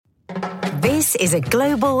This is a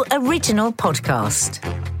Global Original Podcast.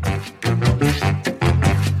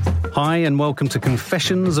 Hi and welcome to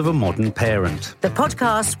Confessions of a Modern Parent. The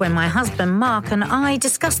podcast where my husband Mark and I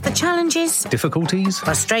discuss the challenges, difficulties,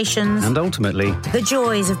 frustrations, and ultimately the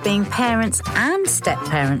joys of being parents and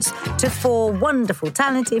step-parents to 4 wonderful,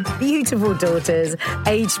 talented, beautiful daughters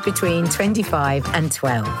aged between 25 and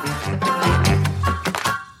 12.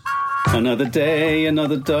 Another day,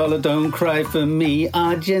 another dollar, don't cry for me,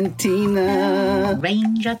 Argentina.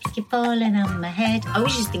 Raindrops keep falling on my head. I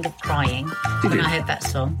always just think of crying when I heard that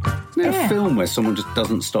song. Isn't there a film where someone just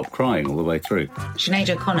doesn't stop crying all the way through? Sinead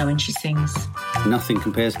O'Connor when she sings. Nothing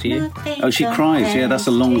compares to you. Nothing She cries. Yeah, that's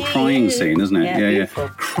a long crying scene, isn't it? Yeah.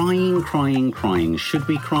 Crying. Should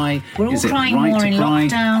we cry? We're all Is it crying right more to in cry?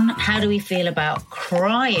 lockdown. How do we feel about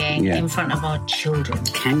crying in front of our children?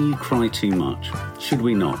 Can you cry too much? Should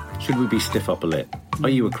we not? Should we be stiff upper lip? Are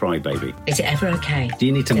you a crybaby? Is it ever okay? Do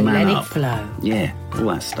you need to man let up? it flow? Yeah, all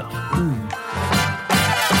that stuff.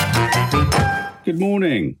 Good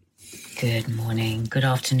morning. Good morning, good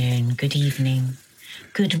afternoon, good evening,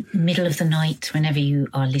 good middle of the night, whenever you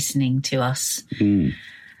are listening to us.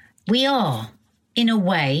 We are, in a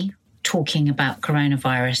way, talking about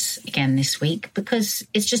coronavirus again this week because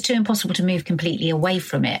it's just too impossible to move completely away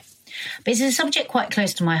from it. But it's a subject quite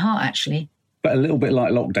close to my heart, actually. But a little bit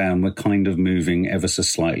like lockdown, we're kind of moving ever so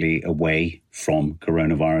slightly away from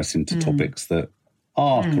coronavirus into topics that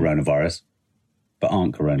are coronavirus, but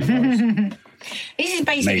aren't coronavirus. This is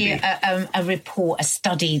basically a report, a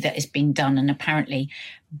study that has been done, and apparently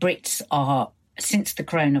Brits are, since the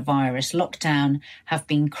coronavirus lockdown, have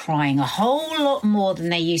been crying a whole lot more than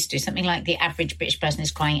they used to. Something like the average British person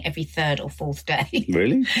is crying every 3rd or 4th day.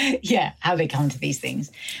 Really? Yeah, how they come to these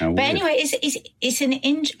things. How but weird. anyway,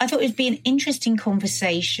 I thought it would be an interesting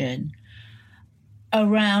conversation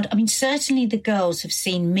around, I mean, certainly the girls have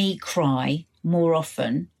seen me cry more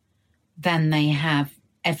often than they have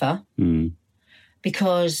ever.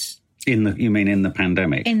 Because You mean in the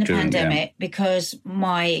pandemic? in the pandemic, because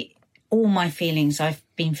all my feelings, I've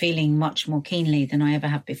been feeling much more keenly than I ever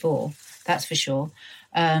have before. That's for sure.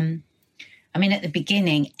 I mean, at the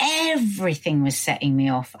beginning, everything was setting me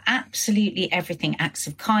off. Absolutely everything. Acts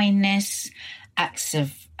of kindness, acts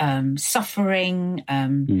of suffering,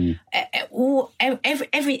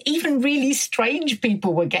 even really strange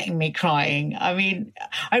people were getting me crying. I mean,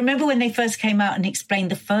 I remember when they first came out and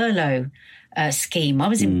explained the furlough scheme. I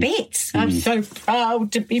was in bits. I'm so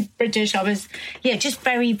proud to be British. I was, just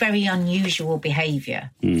very, very unusual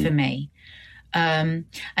behaviour for me. And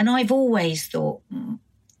I've always thought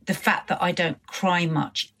the fact that I don't cry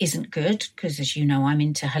much isn't good because, as you know, I'm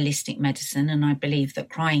into holistic medicine and I believe that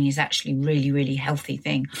crying is actually a really, really healthy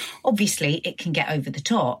thing. Obviously, it can get over the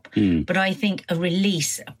top, but I think a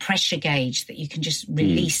release, a pressure gauge that you can just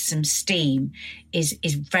release some steam is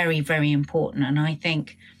very, very important. And I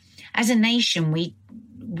think as a nation,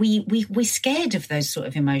 we're scared of those sort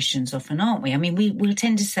of emotions often, aren't we? I mean, we'll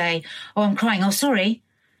tend to say, "Oh, I'm crying. Oh, sorry,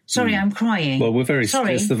 I'm crying." Well, we're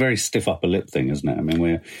sorry. It's the very stiff upper lip thing, isn't it? I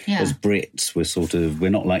mean, as Brits, we're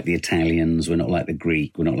not like the Italians, we're not like the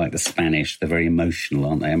Greek, we're not like the Spanish. They're very emotional,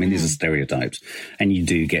 aren't they? I mean, these are stereotypes, and you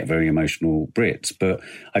do get very emotional Brits. But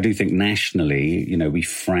I do think nationally, we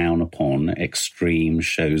frown upon extreme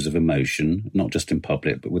shows of emotion, not just in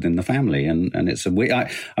public, but within the family. And it's a weird. I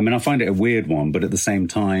find it a weird one, but at the same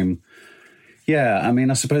time,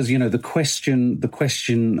 I suppose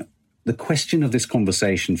the question of this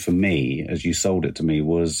conversation for me, as you sold it to me,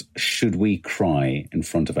 was, should we cry in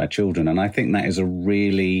front of our children? And I think that is a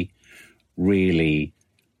really, really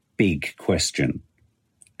big question.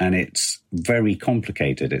 And it's very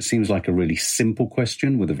complicated. It seems like a really simple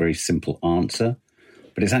question with a very simple answer,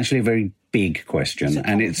 but it's actually a very big question.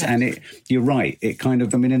 You're right. It kind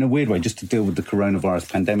of, in a weird way, just to deal with the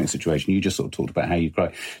coronavirus pandemic situation, you just sort of talked about how you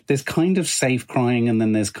cry. There's kind of safe crying and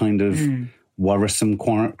then there's kind of worrisome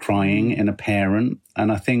crying in a parent.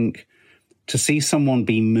 And I think to see someone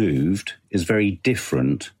be moved is very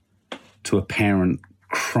different to a parent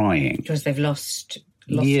crying. Because they've lost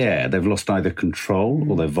they've lost either control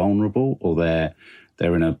or they're vulnerable or they're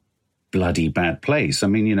in a bloody bad place. I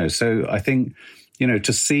mean, so I think,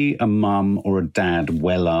 to see a mum or a dad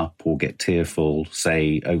well up or get tearful,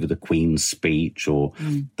 say, over the Queen's speech or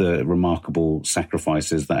the remarkable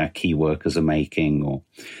sacrifices that our key workers are making or,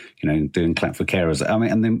 doing clap for carers. I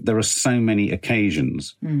mean, and then there are so many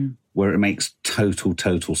occasions where it makes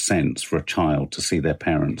total sense for a child to see their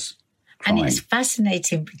parents crying. And it's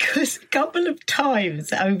fascinating because a couple of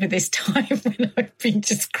times over this time when I've been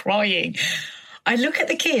just crying, I look at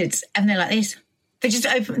the kids and they're like this. They're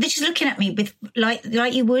just looking at me with like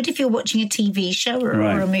you would if you're watching a TV show or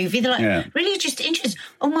a movie. They're like, really just interested.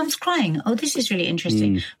 Oh, Mum's crying. Oh, this is really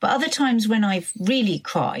interesting. But other times when I've really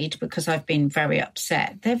cried because I've been very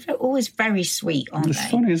upset, they're always very sweet, aren't they? It's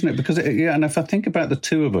funny, isn't it? Because, and if I think about the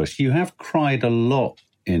two of us, you have cried a lot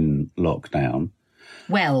in lockdown.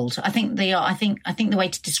 Welled. I think they are. I think the way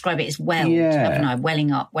to describe it is welled, haven't I?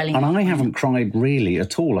 Welling up. And I haven't cried really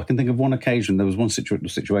at all. I can think of one occasion. There was one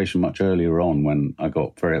situation much earlier on when I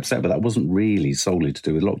got very upset, but that wasn't really solely to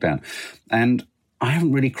do with lockdown. And I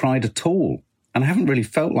haven't really cried at all. And I haven't really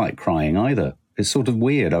felt like crying either. It's sort of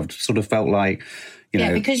weird. I've sort of felt like, you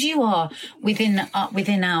know, because you are within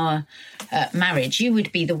our marriage, you would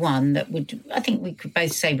be the one that would, I think we could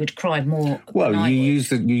both say, would cry more. Well, you use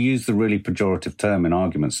the really pejorative term in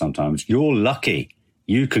arguments sometimes. You're lucky,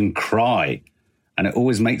 you can cry, and it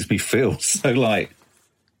always makes me feel so like,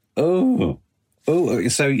 oh.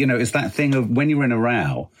 So you know, it's that thing of when you're in a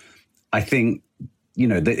row. I think, you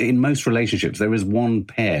know, in most relationships there is one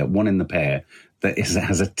in the pair that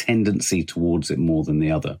has a tendency towards it more than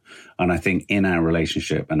the other. And I think in our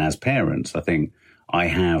relationship and as parents, I think I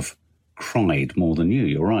have cried more than you.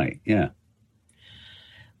 You're right, yeah.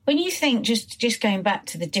 When you think, just going back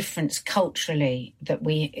to the difference culturally that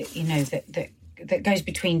we, you know, that goes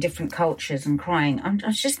between different cultures and crying, I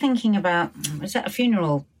was just thinking about, I was at a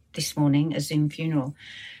funeral this morning, a Zoom funeral,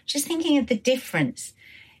 just thinking of the difference.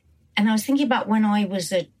 And I was thinking about when I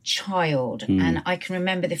was a child, and I can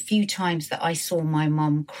remember the few times that I saw my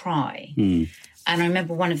mum cry. And I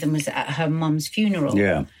remember one of them was at her mum's funeral.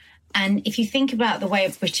 Yeah. And if you think about the way a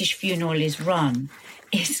British funeral is run,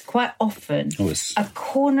 it's quite often a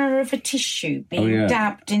corner of a tissue being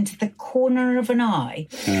dabbed into the corner of an eye,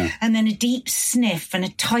 and then a deep sniff and a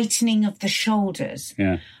tightening of the shoulders.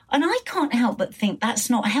 Yeah. And I can't help but think that's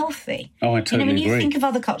not healthy. Oh, I totally agree. When you think of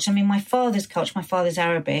other cultures, I mean, my father's culture, my father's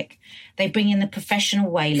Arabic, they bring in the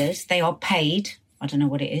professional wailers. They are paid. I don't know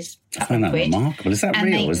what it is. I find that remarkable. Is that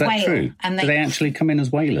real? Is that true? Do they actually come in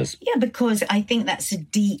as wailers? Yeah, because I think that's a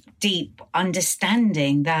deep, deep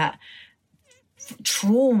understanding that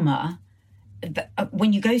trauma,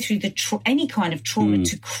 when you go through any kind of trauma,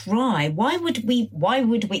 to cry, why would we,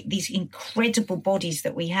 these incredible bodies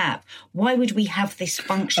that we have, why would we have this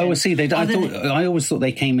function? Oh, I see. I always thought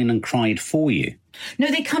they came in and cried for you.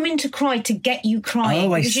 No, they come in to cry to get you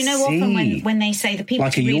crying. Oh, I because you know, see. often when they say the people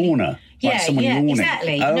like a yawner. Like someone yawning.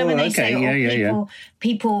 Exactly. Oh, you know, when they okay. say,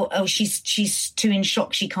 people, oh, she's too in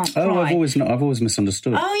shock, she can't cry. Oh, I've always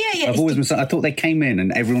misunderstood. Oh, yeah. I thought they came in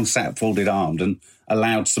and everyone sat folded armed and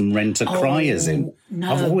allowed some renter criers in.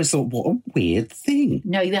 No. I've always thought, what a weird thing.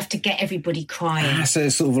 No, you have to get everybody crying. So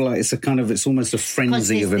it's sort of like, it's almost a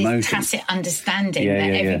frenzy of emotion. This tacit understanding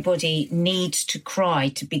that everybody needs to cry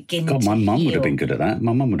to begin to my mum heal. would have been good at that.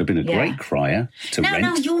 My mum would have been a great crier to rent.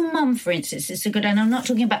 Now, your mum, for instance, is a good, and I'm not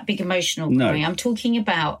talking about big emotional crying. I'm talking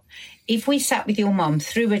about if we sat with your mum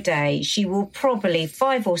through a day, she will probably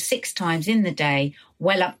 5 or 6 times in the day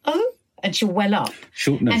well up, and she'll well up.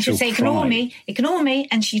 She'll say, ignore me,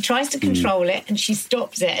 and she tries to control it, and she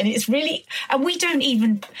stops it, and it's really, and we don't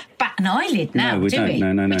even bat an eyelid now, do we?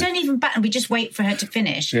 No. We don't even bat, we just wait for her to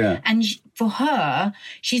finish. Yeah. And for her,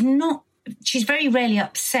 she's very rarely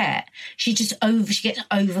upset. She gets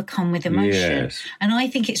overcome with emotion. Yes. And I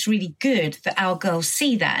think it's really good that our girls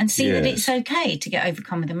see that and see that it's okay to get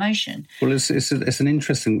overcome with emotion. Well, it's an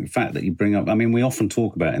interesting fact that you bring up. I mean, we often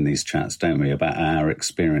talk about in these chats, don't we, about our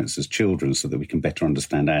experience as children so that we can better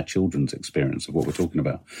understand our children's experience of what we're talking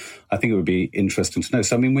about. I think it would be interesting to know.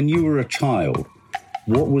 So, I mean, when you were a child,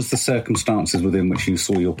 what was the circumstances within which you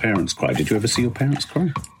saw your parents cry? Did you ever see your parents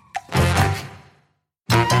cry?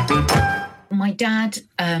 My dad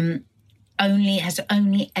has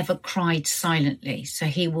only ever cried silently. So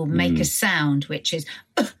he will make a sound, which is,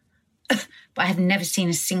 but I have never seen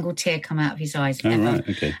a single tear come out of his eyes ever. Right,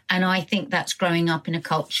 okay. And I think that's growing up in a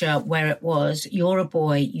culture where it was, you're a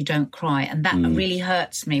boy, you don't cry. And that really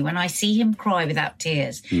hurts me. When I see him cry without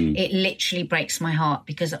tears, it literally breaks my heart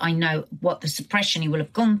because I know what the suppression he will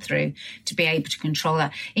have gone through to be able to control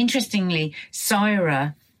that. Interestingly,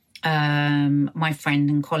 Saira, my friend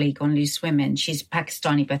and colleague on Loose Women, she's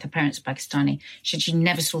Pakistani, both her parents are Pakistani. She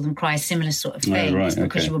never saw them cry, a similar sort of thing. Right,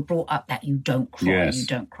 because you were brought up that you don't cry, you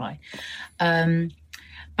don't cry.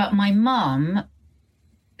 But my mum,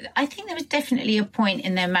 I think there was definitely a point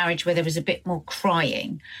in their marriage where there was a bit more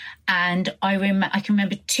crying. And I can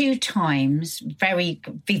remember 2 times very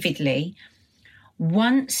vividly.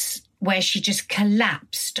 Once where she just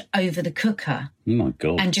collapsed over the cooker. Oh, my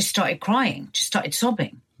God. And just started crying, just started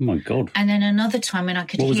sobbing. Oh my God. And then another time when I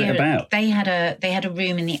could hear What was it about? They had a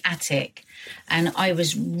room in the attic, and I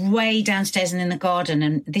was way downstairs and in the garden.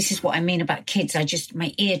 And this is what I mean about kids.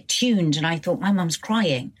 My ear tuned, and I thought my mum's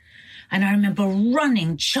crying. And I remember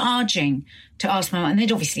running, charging to ask my mum. And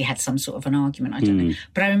they'd obviously had some sort of an argument, I don't know.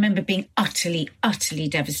 But I remember being utterly, utterly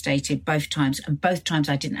devastated both times. And both times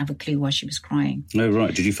I didn't have a clue why she was crying. Oh,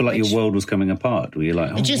 right. Did you feel like your world was coming apart? Were you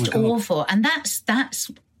like, oh, just my God. awful. And that's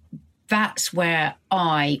why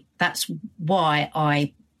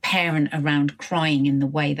I parent around crying in the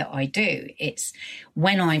way that I do. It's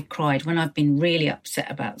when I've cried, when I've been really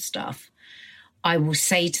upset about stuff, I will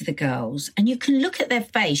say to the girls, and you can look at their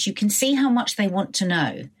face, you can see how much they want to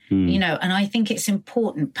know, and I think it's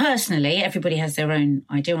important, personally, everybody has their own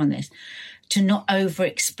idea on this, to not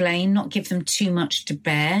over-explain, not give them too much to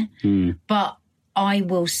bear, but I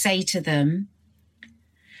will say to them,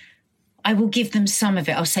 I will give them some of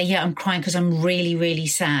it. I'll say, yeah, I'm crying because I'm really, really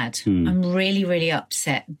sad. I'm really, really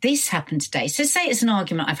upset. This happened today. So say it's an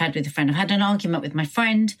argument I've had with a friend. I've had an argument with my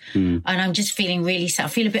friend and I'm just feeling really sad. I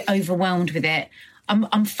feel a bit overwhelmed with it.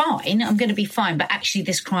 I'm fine. I'm going to be fine. But actually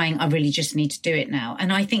this crying, I really just need to do it now.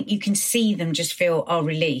 And I think you can see them just feel,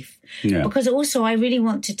 relief. Yeah. Because also I really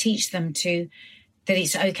want to teach them that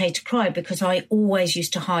it's okay to cry, because I always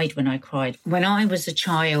used to hide when I cried. When I was a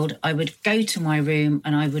child, I would go to my room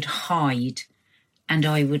and I would hide and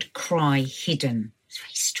I would cry hidden. It's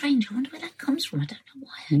very strange. I wonder where that comes from. I don't know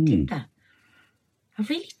why I did that. I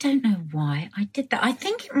really don't know why I did that. I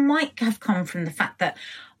think it might have come from the fact that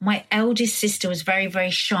my eldest sister was very, very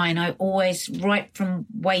shy, and I always, right from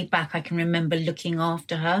way back, I can remember looking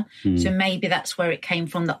after her. So maybe that's where it came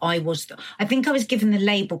from, that I think I was given the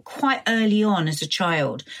label quite early on as a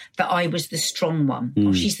child that I was the strong one.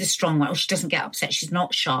 Oh, she's the strong one. Oh, she doesn't get upset. She's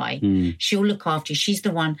not shy. She'll look after you. She's the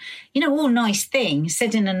one. All nice things,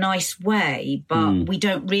 said in a nice way, but we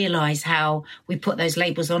don't realise how we put those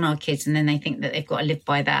labels on our kids, and then they think that they've got to live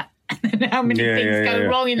by that. And how many things go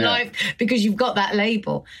wrong in life because you've got that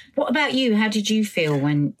label. What about you? How did you feel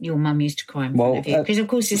when your mum used to cry in front of you? Because, of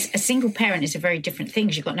course, a single parent is a very different thing,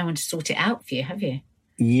 because you've got no one to sort it out for you, have you?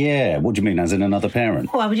 Yeah. What do you mean, as in another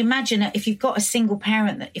parent? Well, I would imagine that if you've got a single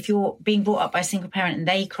parent, that if you're being brought up by a single parent and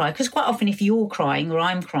they cry, because quite often if you're crying or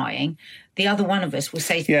I'm crying, the other one of us will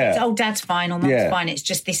say, oh, Dad's fine or Mum's fine, it's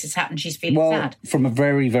just this has happened, she's feeling sad. From a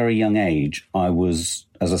very, very young age, I was,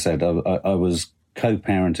 as I said, I was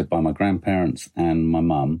co-parented by my grandparents and my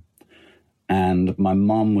mum. And my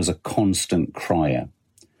mum was a constant crier.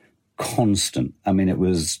 Constant. I mean, it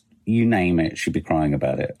was, you name it, she'd be crying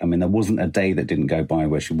about it. I mean, there wasn't a day that didn't go by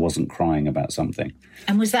where she wasn't crying about something.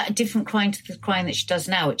 And was that a different crying to the crying that she does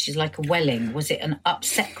now, which is like a welling? Was it an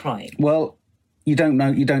upset crying? Well, you don't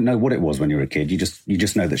know what it was when you were a kid. You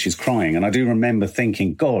just know that she's crying. And I do remember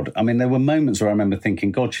thinking, God, I mean, there were moments where I remember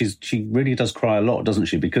thinking, God, she really does cry a lot, doesn't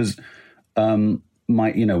she? Because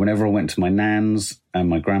whenever I went to my nan's and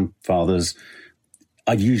my grandfather's,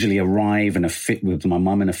 I'd usually arrive in a fit with my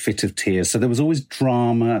mum in a fit of tears. So there was always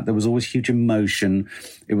drama. There was always huge emotion.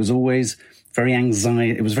 It was always very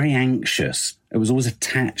anxiety. It was very anxious. It was always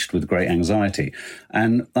attached with great anxiety.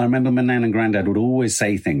 And I remember my nan and granddad would always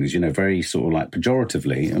say things, very sort of like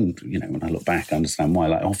pejoratively. And, when I look back, I understand why.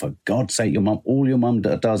 Like, oh, for God's sake, all your mum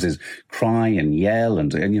does is cry and yell.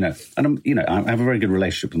 And I have a very good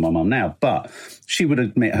relationship with my mum now. But she would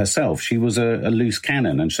admit herself, she was a loose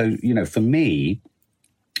cannon. And so, for me,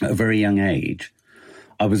 at a very young age,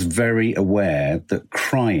 I was very aware that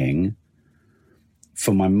crying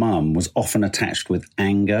for my mum was often attached with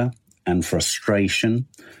anger and frustration.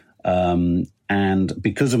 And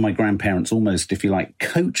because of my grandparents almost, if you like,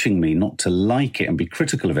 coaching me not to like it and be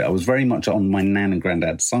critical of it, I was very much on my nan and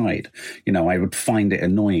granddad's side. I would find it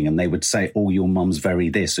annoying and they would say, oh, your mum's very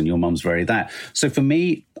this and your mum's very that. So for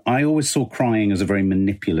me, I always saw crying as a very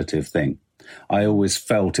manipulative thing. I always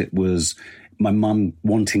felt it was my mum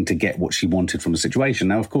wanting to get what she wanted from a situation.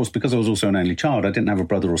 Now, of course, because I was also an only child, I didn't have a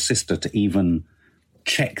brother or sister to even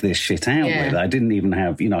check this shit out with. I didn't even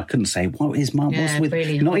have, I couldn't say, what is mum? What's with,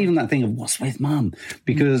 not even that thing of what's with mum?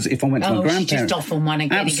 Because if I went to my grandparents. Just off on one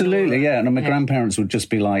again. Absolutely, yeah. And my grandparents would just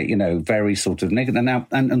be like, very sort of negative.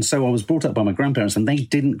 And so I was brought up by my grandparents and they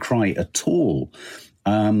didn't cry at all.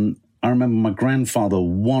 I remember my grandfather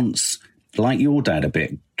once, like your dad a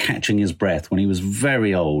bit, catching his breath when he was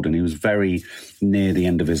very old and he was very near the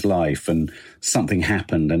end of his life and something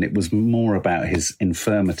happened and it was more about his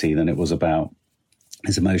infirmity than it was about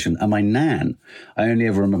his emotion. And my nan, I only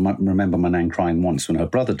ever remember my nan crying once when her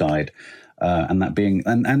brother died. And that being,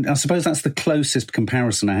 and I suppose that's the closest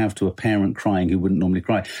comparison I have to a parent crying who wouldn't normally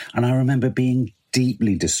cry. And I remember being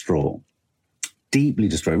deeply distraught deeply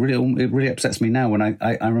destroyed. It really upsets me now when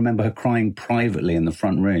I remember her crying privately in the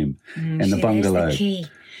front room in the bungalow. There's the key.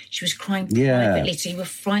 She was crying privately, so you were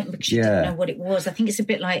frightened because you didn't know what it was. I think it's a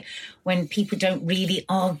bit like when people don't really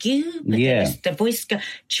argue, but the voice goes.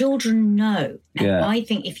 Children know. And I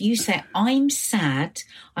think if you say, I'm sad,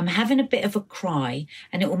 I'm having a bit of a cry,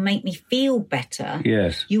 and it will make me feel better,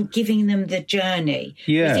 you're giving them the journey.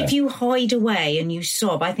 Because if you hide away and you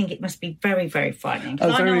sob, I think it must be very, very frightening. Oh,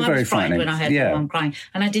 I very, know I was frightened when I heard my mum crying,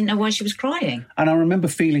 and I didn't know why she was crying. And I remember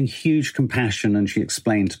feeling huge compassion, and she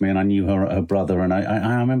explained to me, and I knew her brother, and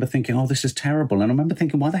I remember thinking, oh, this is terrible. And I remember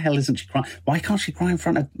thinking, why the hell isn't she crying? Why can't she cry in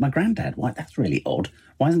front of my granddad? Why? That's really odd.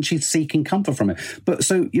 Why isn't she seeking comfort from it? But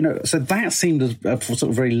so that seemed as sort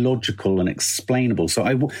of very logical and explainable. So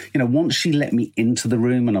once she let me into the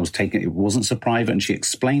room and I was taking it wasn't so private, and she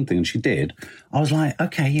explained things, and she did, I was like,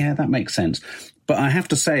 okay, yeah, that makes sense. But I have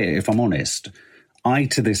to say, if I'm honest, I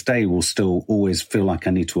to this day will still always feel like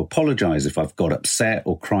I need to apologise if I've got upset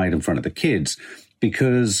or cried in front of the kids,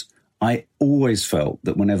 because I always felt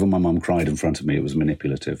that whenever my mum cried in front of me, it was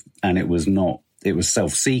manipulative, and it was not. It was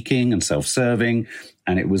self-seeking and self-serving,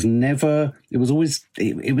 and it was never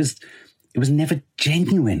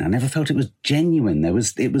genuine. I never felt it was genuine. It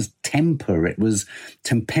was temper. It was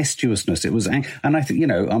tempestuousness. It was, and I think, I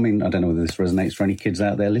don't know whether this resonates for any kids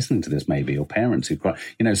out there listening to this, maybe, or parents who cry,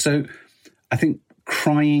 so I think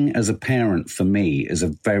crying as a parent for me is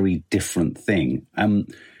a very different thing.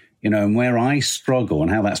 And where I struggle and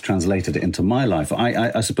how that's translated into my life,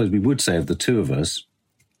 I suppose we would say of the two of us,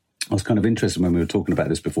 I was kind of interested when we were talking about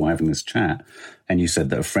this before having this chat, and you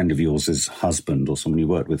said that a friend of yours' husband, or someone you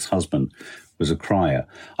worked with's husband, was a crier.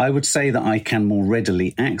 I would say that I can more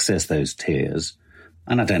readily access those tears,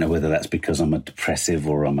 and I don't know whether that's because I'm a depressive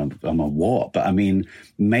or I'm a what, but I mean,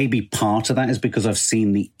 maybe part of that is because I've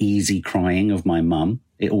seen the easy crying of my mum.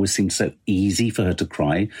 It always seemed so easy for her to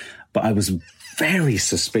cry, but I was very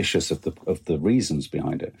suspicious of the reasons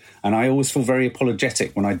behind it. And I always feel very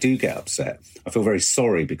apologetic when I do get upset. I feel very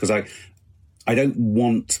sorry because I don't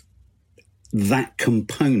want that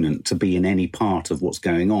component to be in any part of what's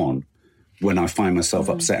going on when I find myself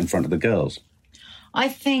upset in front of the girls. I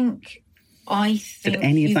think Did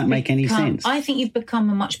any of that make any sense? I think you've become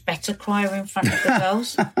a much better crier in front of the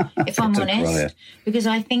girls, if I'm honest. Crier. Because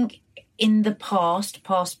I think in the past,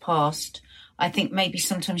 I think maybe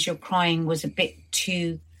sometimes your crying was a bit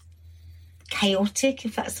too chaotic,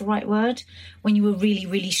 if that's the right word, when you were really,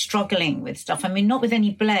 really struggling with stuff. I mean, not with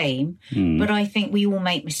any blame, but I think we all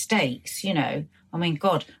make mistakes, I mean,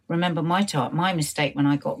 God, remember my mistake when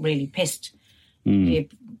I got really pissed a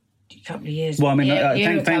couple of years ago. Well, I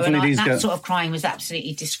mean, thankfully these that sort of crying was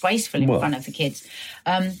absolutely disgraceful in front of the kids.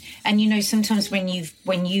 And, sometimes when you've,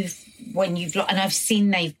 and I've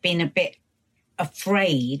seen they've been a bit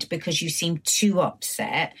afraid because you seem too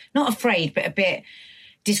upset. Not afraid, but a bit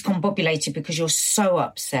discombobulated because you're so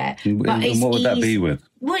upset. And what would that be with?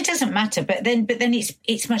 Well, it doesn't matter. But then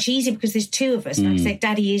it's much easier because there's two of us. And I say,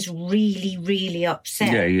 Daddy is really, really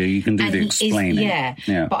upset. Yeah, you can do the explaining. Yeah.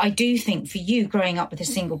 But I do think for you, growing up with a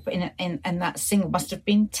single, and that single must have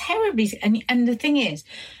been terribly. And the thing is,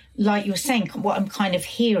 like you're saying, what I'm kind of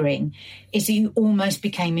hearing is that you almost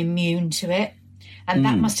became immune to it. And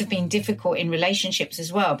that must have been difficult in relationships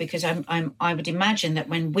as well, because I would imagine that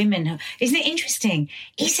when women... Isn't it interesting?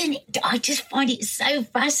 I just find it so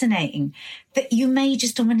fascinating that you may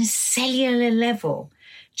just on a cellular level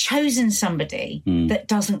chosen somebody that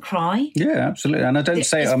doesn't cry. Yeah, absolutely. And I don't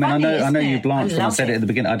say... I mean, I know you blanched when I said it at the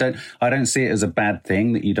beginning. I don't see it as a bad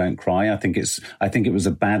thing that you don't cry. I think it was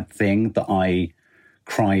a bad thing that I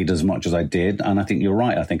cried as much as I did, and I think you're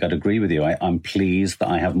right. I think I'd agree with you. I'm pleased that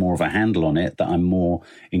I have more of a handle on it, that I'm more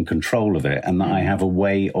in control of it, and that I have a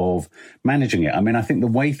way of managing it. I mean, I think the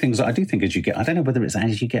way things I do think as you get, I don't know whether it's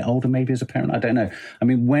as you get older, maybe as a parent, I don't know. I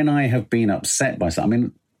mean, when I have been upset by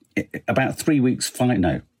something, I mean, about 6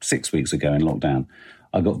 weeks ago in lockdown,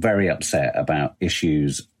 I got very upset about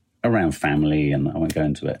issues around family, and I won't go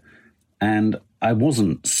into it. And I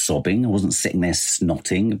wasn't sobbing, I wasn't sitting there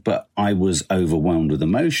snotting, but I was overwhelmed with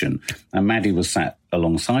emotion. And Maddie was sat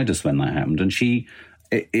alongside us when that happened, and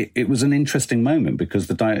it was an interesting moment because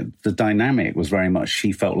the dynamic was very much,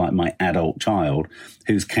 she felt like my adult child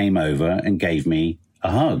who came over and gave me a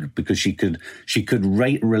hug because she could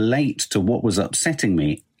relate to what was upsetting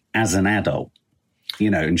me as an adult.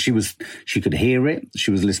 And she could hear it, she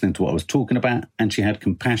was listening to what I was talking about, and she had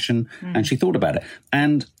compassion and she thought about it.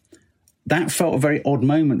 And that felt a very odd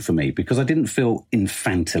moment for me because I didn't feel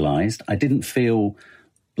infantilized. I didn't feel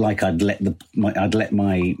like I'd let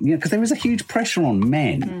my because there is a huge pressure on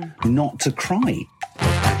men not to cry.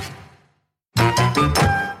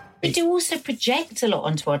 We do also project a lot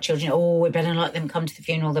onto our children. Oh, we better not let them come to the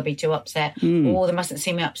funeral, they'll be too upset. Or they mustn't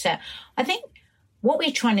see me upset. I think what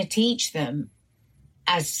we're trying to teach them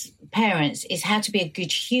as parents is how to be a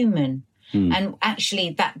good human. And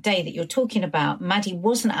actually, that day that you're talking about, Maddie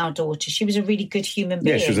wasn't our daughter. She was a really good human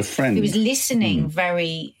being. Yeah, she was a friend. Who was listening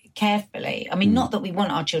very carefully. I mean, not that we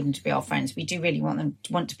want our children to be our friends. We do really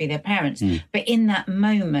want to be their parents. But in that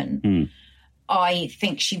moment, I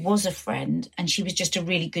think she was a friend, and she was just a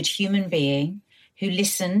really good human being who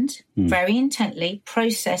listened very intently,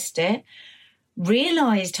 processed it,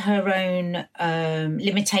 realised her own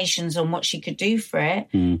limitations on what she could do for it,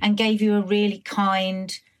 and gave you a really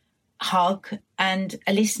kind hug and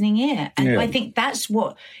a listening ear. And I think that's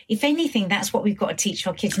what, if anything, that's what we've got to teach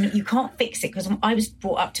our kids. You can't fix it, because I was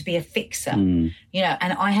brought up to be a fixer, and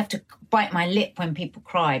I have to bite my lip when people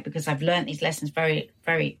cry, because I've learned these lessons very,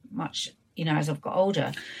 very much, as I've got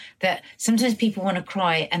older, that sometimes people want to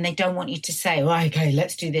cry and they don't want you to say, well, okay,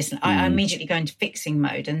 let's do this. And I immediately go into fixing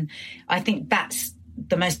mode. And I think that's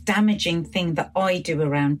the most damaging thing that I do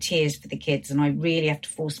around tears for the kids, and I really have to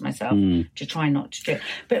force myself to try not to do it.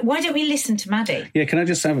 But why don't we listen to Maddie? Yeah, can I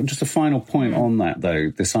just have just a final point on that, though?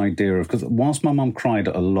 This idea of, because whilst my mum cried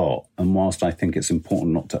a lot, and whilst I think it's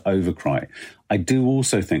important not to overcry, I do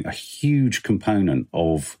also think a huge component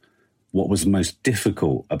of what was most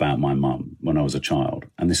difficult about my mum when I was a child,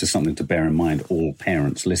 and this is something to bear in mind, all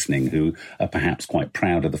parents listening who are perhaps quite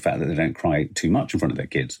proud of the fact that they don't cry too much in front of their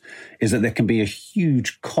kids, is that there can be a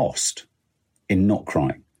huge cost in not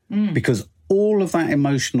crying. Because all of that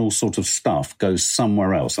emotional sort of stuff goes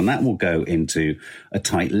somewhere else, and that will go into a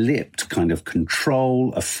tight-lipped kind of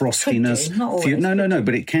control, a frostiness. No,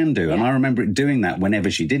 but it can do. Yeah. And I remember it doing that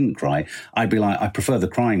whenever she didn't cry. I'd be like, I prefer the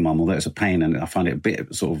crying mum, although it's a pain and I find it a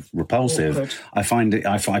bit sort of repulsive.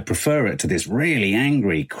 Awkward. I prefer it to this really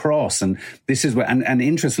angry, cross, and this is where, and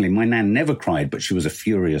interestingly, my nan never cried, but she was a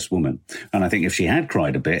furious woman. And I think if she had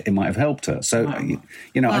cried a bit, it might have helped her. So,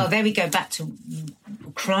 Well, there we go, back to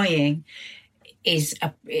crying. Is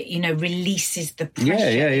releases the pressure.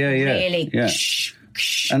 Really. Yeah.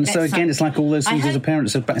 And so again, it's like all those things as a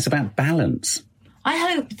parent. It's about balance. I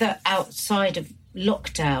hope that outside of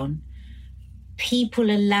lockdown, people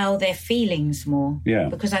allow their feelings more. Yeah.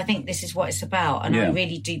 Because I think this is what it's about, and I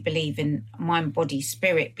really do believe in mind, body,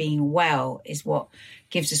 spirit being well is what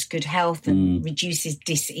gives us good health and reduces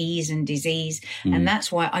dis-ease and disease. And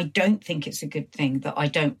that's why I don't think it's a good thing that I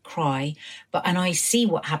don't cry. And I see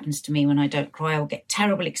what happens to me when I don't cry. I'll get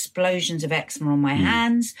terrible explosions of eczema on my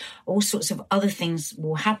hands. All sorts of other things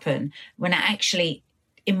will happen when I actually,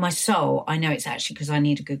 in my soul, I know it's actually because I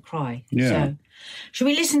need a good cry. Yeah. So, should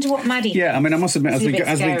we listen to what Maddie? Yeah, I mean, I must admit,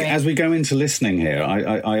 as we go into listening here,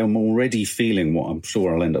 I am already feeling what I'm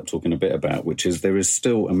sure I'll end up talking a bit about, which is there is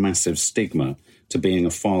still a massive stigma to being a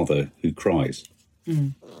father who cries.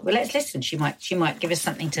 Well, let's listen. She might give us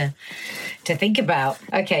something to think about.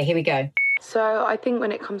 Okay, here we go. So I think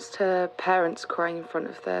when it comes to parents crying in front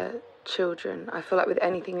of their children, I feel like with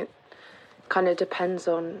anything, it kind of depends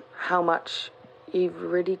on how much you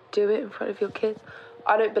really do it in front of your kids.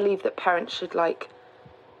 I don't believe that parents should,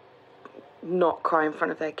 not cry in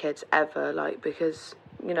front of their kids ever, because,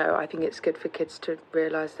 I think it's good for kids to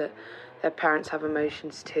realise that their parents have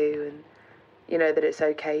emotions too, and, that it's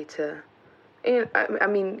okay to... I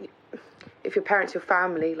mean, if your parents, your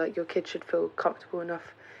family, your kids should feel comfortable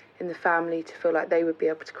enough in the family to feel like they would be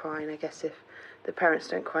able to cry, and I guess if the parents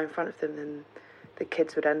don't cry in front of them, then the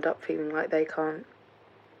kids would end up feeling like they can't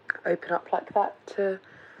open up like that to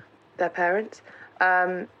their parents.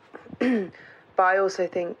 But I also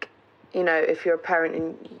think, if you're a parent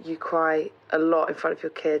and you cry a lot in front of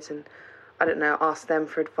your kids and, I don't know, ask them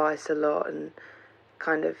for advice a lot and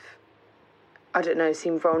kind of, I don't know,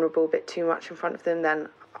 seem vulnerable a bit too much in front of them, then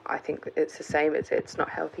I think it's the same. It's not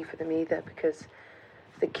healthy for them either, because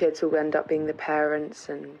the kids will end up being the parents,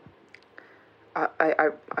 and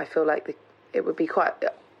I feel like it would be quite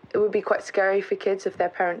scary for kids if their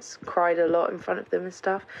parents cried a lot in front of them and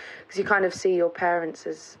stuff, because you kind of see your parents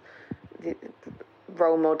as the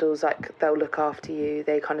role models, they'll look after you,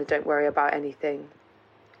 they kind of don't worry about anything,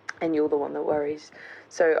 and you're the one that worries.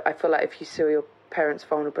 So I feel like if you saw your parents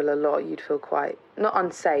vulnerable a lot, you'd feel quite, not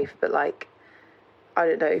unsafe, but I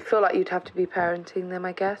don't know, feel like you'd have to be parenting them,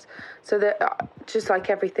 I guess. So that, just like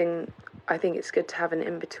everything, I think it's good to have an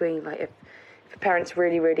in-between. If a parent's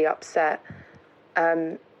really, really upset,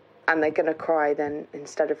 and they're going to cry, then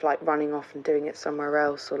instead of running off and doing it somewhere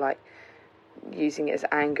else, or using it as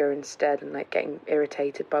anger instead and getting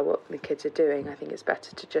irritated by what the kids are doing, I think it's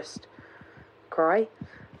better to just cry.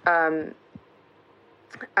 And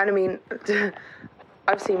I mean,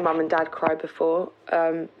 I've seen mum and dad cry before,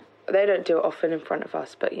 they don't do it often in front of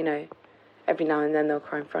us, but, you know, every now and then they'll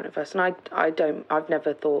cry in front of us. And I've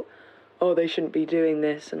never thought, oh, they shouldn't be doing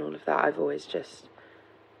this and all of that. I've always just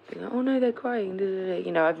been like, oh no, they're crying.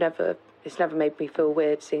 You know, it's never made me feel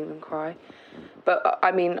weird seeing them cry. But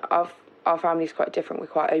I mean, our family's quite different. We're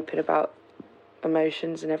quite open about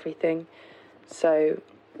emotions and everything. So,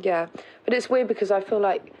 yeah. But it's weird because I feel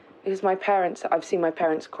like, because I've seen my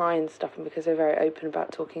parents cry and stuff, and because they're very open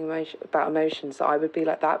about talking about emotions, so I would be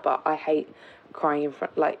like that. But I hate crying in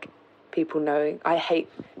front, like, I hate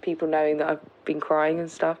people knowing that I've been crying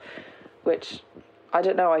and stuff, which, I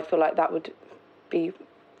don't know, I feel like that would be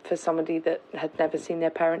for somebody that had never seen their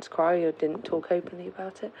parents cry or didn't talk openly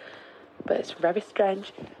about it. But it's very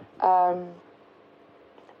strange. But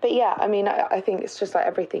yeah, I mean, I think it's just like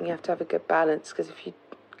everything, you have to have a good balance, because if you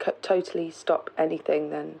totally stop anything,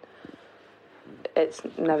 then it's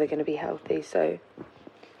never going to be healthy. So,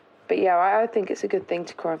 but yeah, I think it's a good thing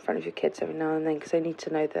to cry in front of your kids every now and then, because they need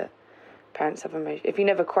to know that parents have emotion. If you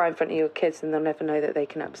never cry in front of your kids, then they'll never know that they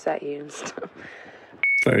can upset you and stuff.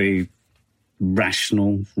 Very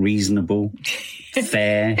rational, reasonable,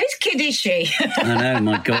 fair. Whose kid is she? I know,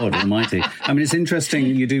 my God almighty. I mean, it's interesting.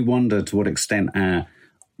 You do wonder to what extent our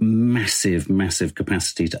massive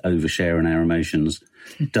capacity to overshare in our emotions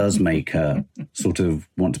does make her sort of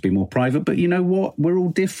want to be more private. But you know what? We're all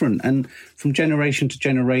different. And from generation to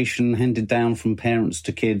generation, handed down from parents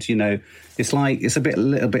to kids, you know, it's a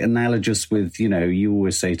little bit analogous with, you know, you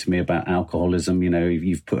always say to me about alcoholism, you know,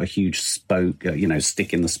 you've put a huge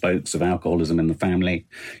stick in the spokes of alcoholism in the family.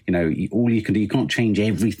 You know, all you can do, you can't change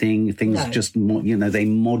everything. Things just, you know, they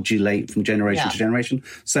modulate from generation to generation.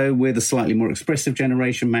 So we're the slightly more expressive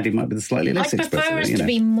generation. Maddie might be the slightly less expressive. I prefer us to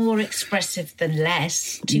be more expressive than less.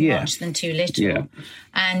 Too much than too little. Yeah.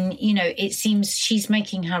 And, you know, it seems she's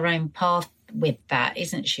making her own path with that,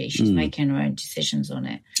 isn't she? She's making her own decisions on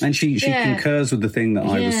it. And she concurs with the thing that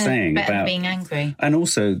I was saying about being angry. And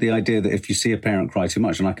also the idea that if you see a parent cry too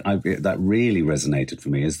much, and that really resonated for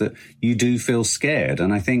me, is that you do feel scared.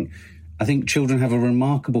 And I think children have a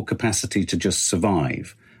remarkable capacity to just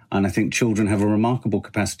survive. And I think children have a remarkable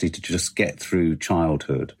capacity to just get through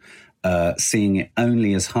childhood. Seeing it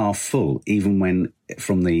only as half full, even when,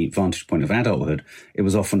 from the vantage point of adulthood, it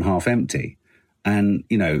was often half empty. And,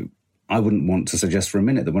 you know, I wouldn't want to suggest for a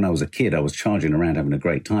minute that when I was a kid, I was charging around having a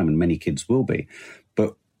great time, and many kids will be.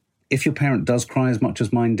 But if your parent does cry as much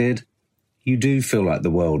as mine did, you do feel like the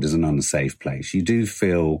world is an unsafe place. You do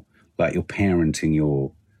feel like you're parenting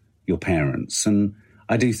your parents. And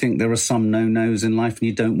I do think there are some no-nos in life, and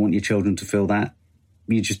you don't want your children to feel that.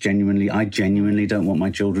 I genuinely don't want my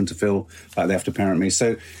children to feel like they have to parent me.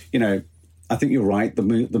 So, you know, I think you're right.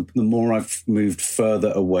 The more I've moved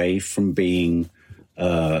further away from being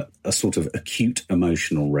a sort of acute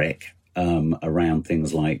emotional wreck around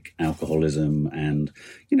things like alcoholism and,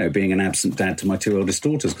 you know, being an absent dad to my two eldest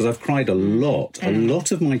daughters, because I've cried a lot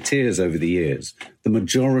of my tears over the years, the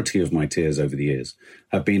majority of my tears over the years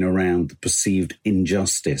have been around the perceived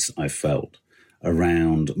injustice I felt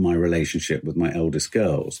around my relationship with my eldest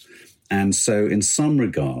girls. And so in some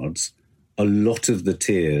regards, a lot of the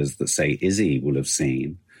tears that, say, Izzy will have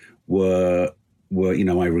seen were, you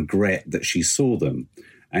know, I regret that she saw them.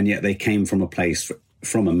 And yet they came from a place,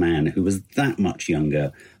 from a man who was that much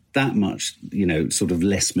younger, that much, you know, sort of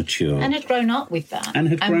less mature. And had grown up with that.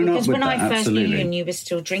 Because when I first knew you and you were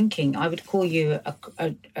still drinking, I would call you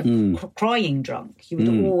a crying drunk. You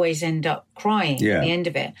would always end up crying at the end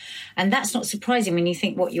of it. And that's not surprising when you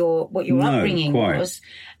think what your upbringing was.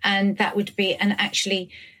 And that would be, and actually,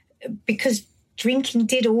 because drinking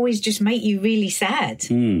did always just make you really sad,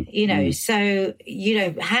 you know. So, you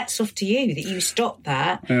know, hats off to you that you stopped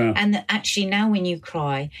that. Yeah. And that actually now when you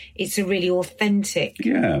cry, it's a really authentic,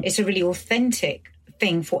 it's a really authentic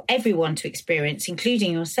thing for everyone to experience,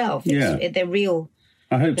 including yourself. They're real.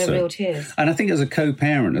 I hope so. Real tears. And I think as a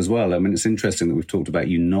co-parent as well, I mean, it's interesting that we've talked about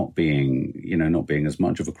you not being as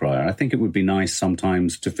much of a crier. I think it would be nice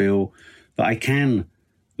sometimes to feel that I can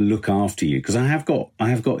look after you, because I have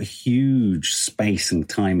got huge space and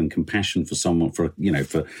time and compassion for someone, for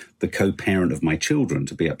the co-parent of my children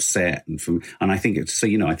to be upset, and I think it's so,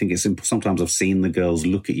 you know, I think it's sometimes I've seen the girls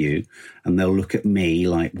look at you and they'll look at me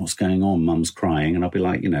like, what's going on? Mum's crying, and I'll be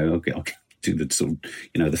like, you know, I'll do the sort of,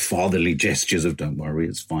 you know, the fatherly gestures of don't worry,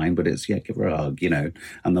 it's fine, but it's give her a hug, you know,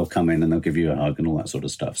 and they'll come in and they'll give you a hug and all that sort of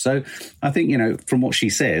stuff. So I think, you know, from what she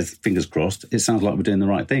says, fingers crossed, it sounds like we're doing the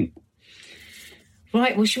right thing.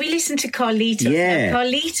 Right, well, should we listen to Carlitos? Yeah. Now,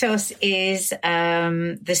 Carlitos is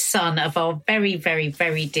the son of our very, very,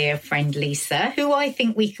 very dear friend Lisa, who I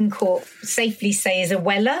think we can safely say is a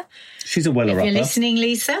Weller. She's a Weller-upper. If you're listening,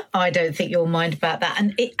 Lisa, I don't think you'll mind about that.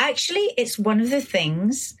 And it's one of the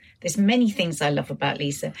things... There's many things I love about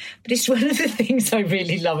Lisa, but it's one of the things I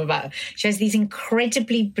really love about her. She has these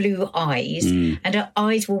incredibly blue eyes, and her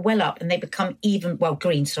eyes will well up and they become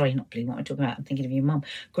green. Sorry, not blue, what am I talking about? I'm thinking of your mum.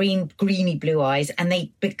 Greeny blue eyes, and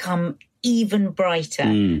they become even brighter.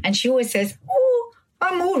 And she always says, "Oh,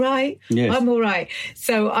 I'm all right. Yes. I'm all right."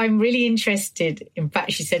 So I'm really interested. In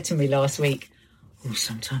fact, she said to me last week, "Oh,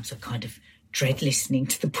 sometimes I kind of dread listening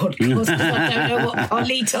to the podcast because I don't know what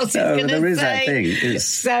Carlitos is going to say." There is that thing.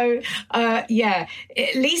 So,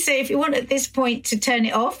 Lisa, if you want at this point to turn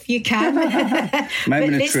it off, you can. But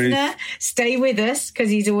listener, stay with us because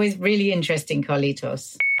he's always really interesting,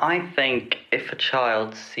 Carlitos. I think if a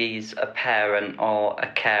child sees a parent or a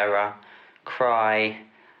carer cry,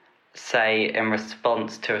 say, in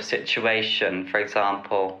response to a situation, for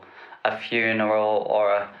example, a funeral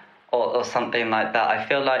or something like that, I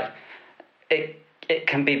feel like it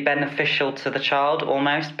can be beneficial to the child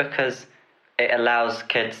almost, because it allows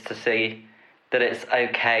kids to see that it's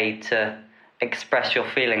okay to express your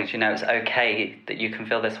feelings. You know, it's okay that you can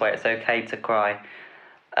feel this way. It's okay to cry,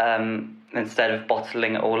 instead of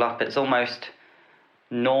bottling it all up. It's almost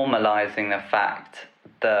normalising the fact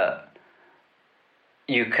that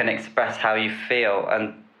you can express how you feel,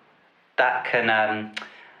 and that can...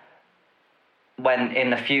 when in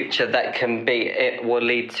the future it will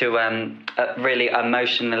lead to really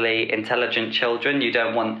emotionally intelligent children. You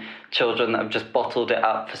don't want children that have just bottled it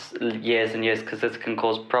up for years and years, because this can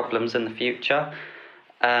cause problems in the future.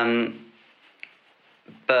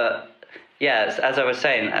 But yes, as I was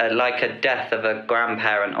saying, like a death of a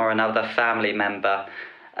grandparent or another family member,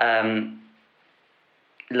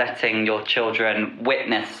 letting your children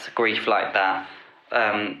witness grief like that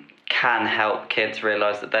can help kids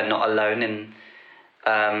realise that they're not alone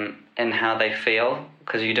in how they feel,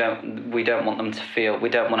 because we don't want to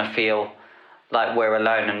feel like we're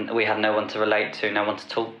alone and we have no one to relate to, no one to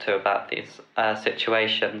talk to about these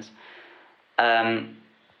situations.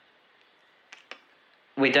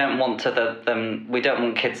 We don't want we don't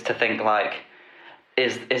want kids to think like,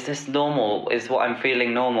 is this normal? Is what I'm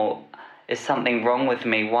feeling normal? Is something wrong with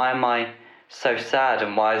me? Why am I so sad?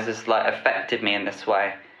 And why has this affected me in this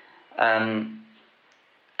way?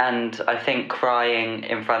 And I think crying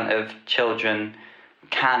in front of children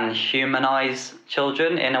can humanise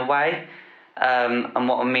children in a way. And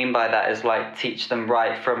what I mean by that is teach them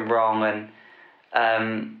right from wrong,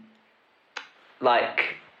 and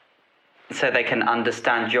so they can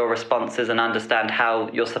understand your responses and understand how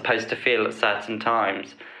you're supposed to feel at certain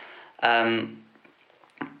times.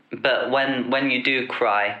 But when you do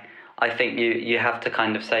cry, I think you have to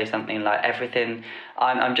kind of say something like, everything,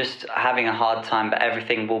 I'm just having a hard time, but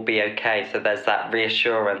everything will be okay. So there's that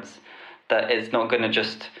reassurance that it's not going to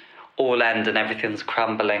just all end and everything's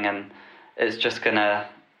crumbling and it's just going to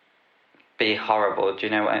be horrible. Do you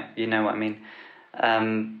know what I mean?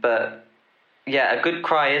 But yeah, a good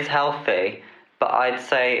cry is healthy, but I'd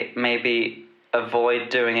say maybe avoid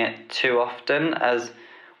doing it too often, as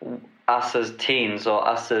us as teens or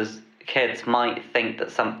us as kids might think that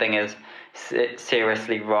something is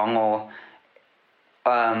seriously wrong, or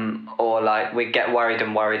we get worried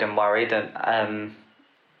and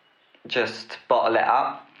just bottle it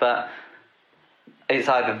up. But it's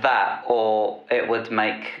either that, or it would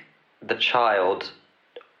make the child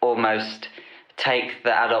almost take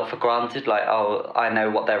the adult for granted, oh, I know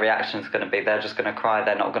what their reaction is going to be, they're just going to cry,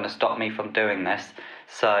 they're not going to stop me from doing this,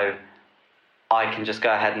 so I can just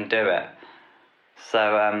go ahead and do it.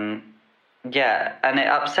 So yeah, and it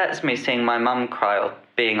upsets me seeing my mum cry or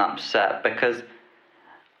being upset, because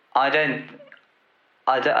I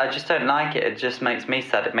just don't like it. It just makes me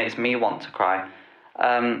sad. It makes me want to cry.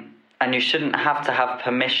 And you shouldn't have to have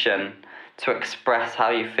permission to express how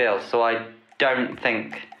you feel. So I don't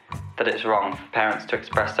think that it's wrong for parents to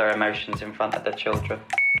express their emotions in front of their children.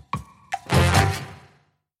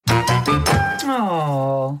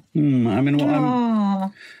 Oh.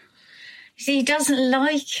 See, he doesn't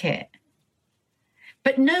like it.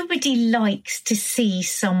 But nobody likes to see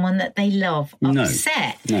someone that they love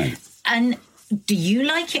upset. No. And do you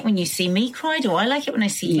like it when you see me cry? Do I like it when I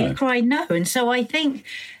see you cry? No. And so I think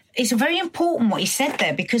it's very important what he said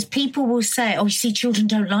there, because people will say, oh, you see, children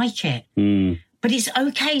don't like it. But it's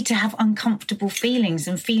okay to have uncomfortable feelings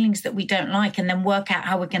and feelings that we don't like, and then work out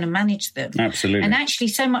how we're going to manage them. Absolutely. And actually,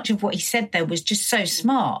 so much of what he said there was just so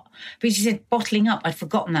smart, because he said bottling up. I'd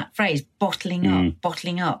forgotten that phrase. Bottling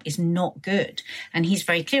up is not good. And he's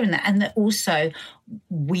very clear in that. And that also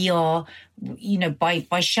we are,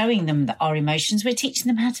 by showing them that our emotions, we're teaching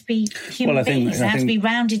them how to be human beings, how to be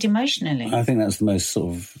rounded emotionally. I think that's the most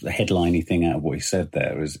sort of headliney thing out of what he said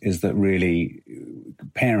there is that really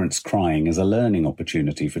parents crying is a learning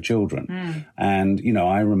opportunity for children. And,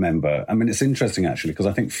 I remember, it's interesting actually, because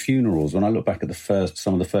I think funerals, when I look back at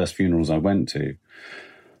some of the first funerals I went to,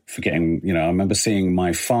 forgetting, I remember seeing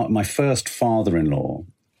my first father-in-law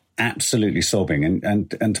absolutely sobbing.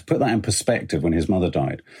 And to put that in perspective, when his mother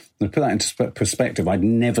died, to put that into perspective, I'd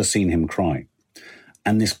never seen him cry.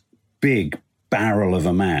 And this big barrel of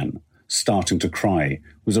a man starting to cry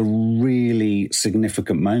was a really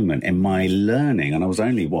significant moment in my learning. And I was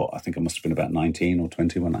only, I think I must have been about 19 or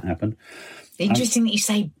 20 when that happened. Interesting that you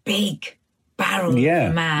say big barrel of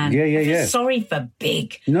a man. Yeah. Sorry for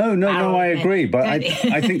big. No, I agree. But I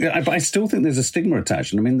think that, but I still think there's a stigma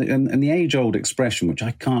attached. And the age-old expression, which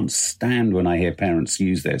I can't stand when I hear parents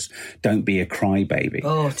use this, don't be a crybaby.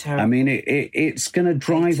 Oh, terrible. It's going to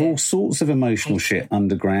drive all sorts of emotional shit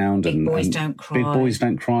underground. Big boys don't cry. Big boys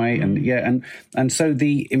don't cry. And so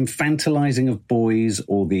the infantilizing of boys,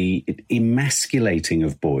 or the emasculating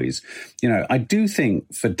of boys, I do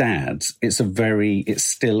think for dads, it's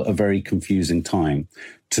still a very confusing time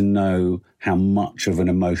to know how much of an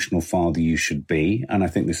emotional father you should be. And I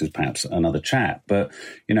think this is perhaps another chat, but,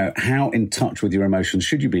 how in touch with your emotions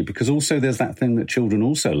should you be? Because also there's that thing that children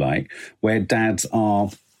also like, where dads are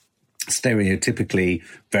stereotypically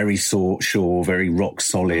very sure, very rock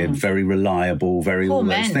solid, very reliable, very all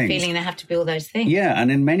those things. Feeling they have to be all those things. Yeah,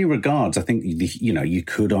 and in many regards, I think, you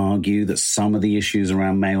could argue that some of the issues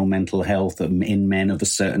around male mental health in men of a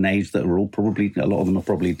certain age, that are all probably, a lot of them are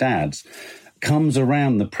probably dads, comes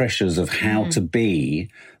around the pressures of how to be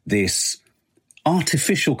this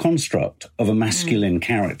artificial construct of a masculine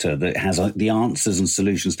character that has the answers and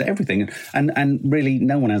solutions to everything. And really,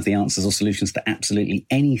 no one has the answers or solutions to absolutely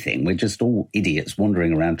anything. We're just all idiots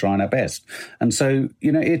wandering around trying our best. And so,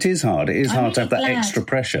 it is hard. It is hard to have that extra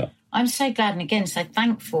pressure. I'm so glad and again so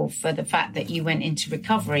thankful for the fact that you went into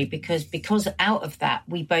recovery, because out of that,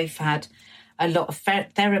 we both had a lot of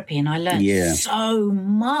therapy, and I learned so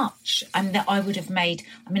much, and that I would have made.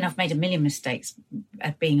 I've made a million mistakes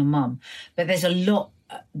at being a mum, but there's a lot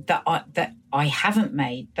that I haven't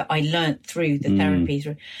made that I learned through the therapy,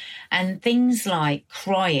 and things like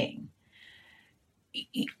crying.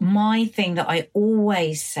 My thing that I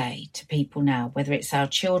always say to people now, whether it's our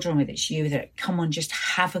children, whether it's you, that come on, just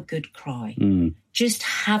have a good cry. Just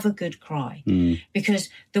have a good cry. Because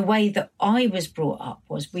the way that I was brought up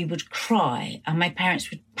was we would cry and my parents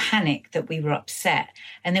would panic that we were upset,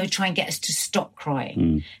 and they would try and get us to stop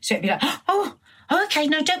crying. So it'd be like, oh, okay,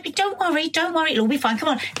 no, don't worry, it'll be fine. Come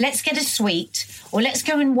on, let's get a sweet, or let's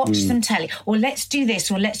go and watch some telly, or let's do this,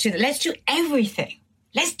 or let's do that. Let's do everything.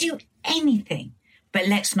 Let's do anything, but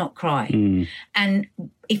let's not cry. And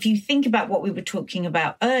if you think about what we were talking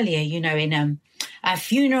about earlier, in a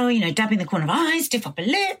funeral, dabbing the corner of eyes, stiff upper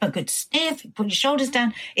lip, a good sniff, put your shoulders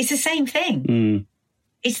down. It's the same thing.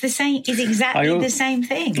 It's the same. It's exactly the same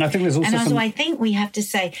thing. I think there's also and so I think we have to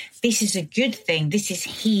say, this is a good thing. This is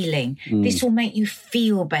healing. This will make you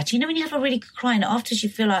feel better. When you have a really good cry, and afterwards you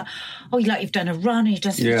feel like, you've done a run, or you've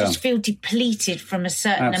done something, you just feel depleted from a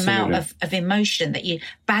certain amount of emotion,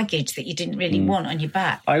 baggage that you didn't really want on your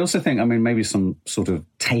back. I also think, maybe some sort of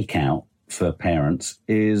takeout for parents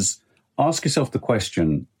is, ask yourself the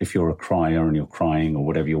question, if you're a crier and you're crying or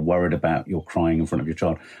whatever, you're worried about, you're crying in front of your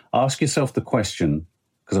child, ask yourself the question,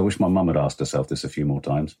 because I wish my mum had asked herself this a few more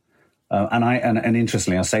times. And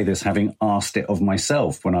interestingly, I say this having asked it of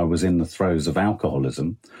myself when I was in the throes of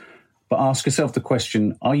alcoholism. But ask yourself the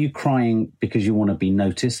question, are you crying because you want to be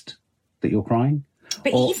noticed that you're crying?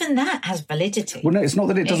 But even that has validity. Well, no, it's not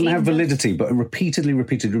that it doesn't have validity, but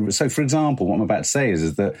repeatedly. So, for example, what I'm about to say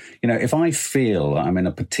is that, if I feel I'm in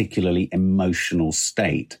a particularly emotional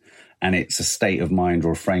state, and it's a state of mind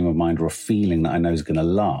or a frame of mind or a feeling that I know is going to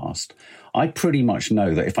last, I pretty much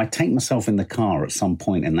know that if I take myself in the car at some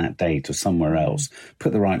point in that day to somewhere else,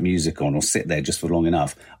 put the right music on, or sit there just for long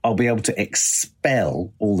enough, I'll be able to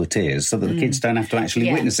expel all the tears so that the kids don't have to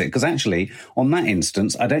actually witness it. Because actually, on that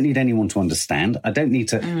instance, I don't need anyone to understand. I don't need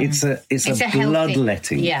to. It's a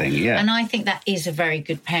bloodletting thing. Yeah, and I think that is a very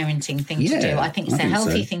good parenting thing to do. I think it's a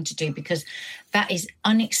healthy thing to do, because that is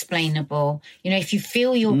unexplainable. If you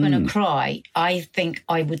feel you're going to cry, I think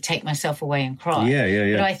I would take myself away and cry.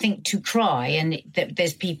 Yeah. But I think to cry cry and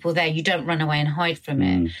there's people there, you don't run away and hide from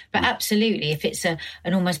it. But absolutely, if it's an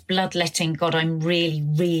almost bloodletting, God, I'm really,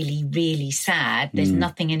 really, really sad, there's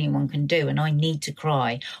nothing anyone can do and I need to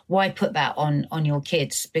cry. Why put that on your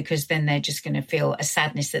kids? Because then they're just going to feel a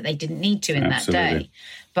sadness that they didn't need to in that day.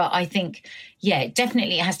 But I think,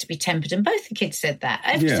 definitely it has to be tempered. And both the kids said that.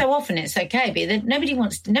 Every so often it's okay, but nobody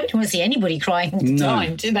wants to see anybody crying all the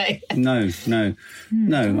time, do they? No,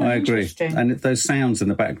 I agree. And those sounds in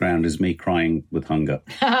the background is me crying with hunger.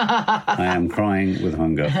 I am crying with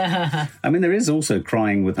hunger. I mean, there is also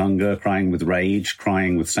crying with hunger, crying with rage,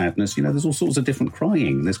 crying with sadness. You know, there's all sorts of different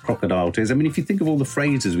crying. There's crocodile tears. I mean, if you think of all the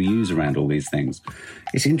phrases we use around all these things,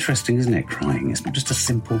 it's interesting, isn't it, crying? It's not just a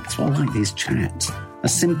simple, that's why I like these chats. A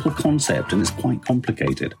simple concept, and it's quite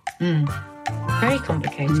complicated. Very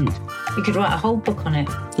complicated. You could write a whole book on it.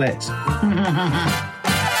 Let's.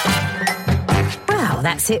 Well,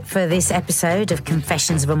 that's it for this episode of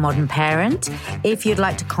Confessions of a Modern Parent. If you'd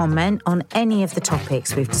like to comment on any of the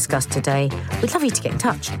topics we've discussed today, we'd love you to get in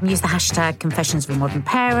touch. Use the hashtag Confessions of a Modern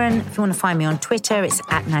Parent. If you want to find me on Twitter, it's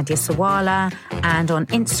 @NadiaSawalha, and on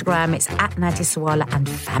Instagram, it's @NadiaSawalha and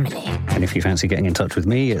Family. And if you fancy getting in touch with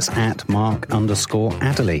me, it's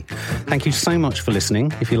 @Mark_Adderley. Thank you so much for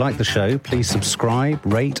listening. If you like the show, please subscribe,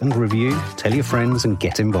 rate and review, tell your friends and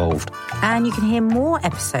get involved. And you can hear more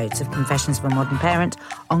episodes of Confessions of a Modern Parent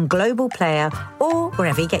on Global Player or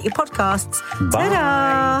wherever you get your podcasts. Bye.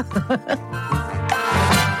 Ta-da!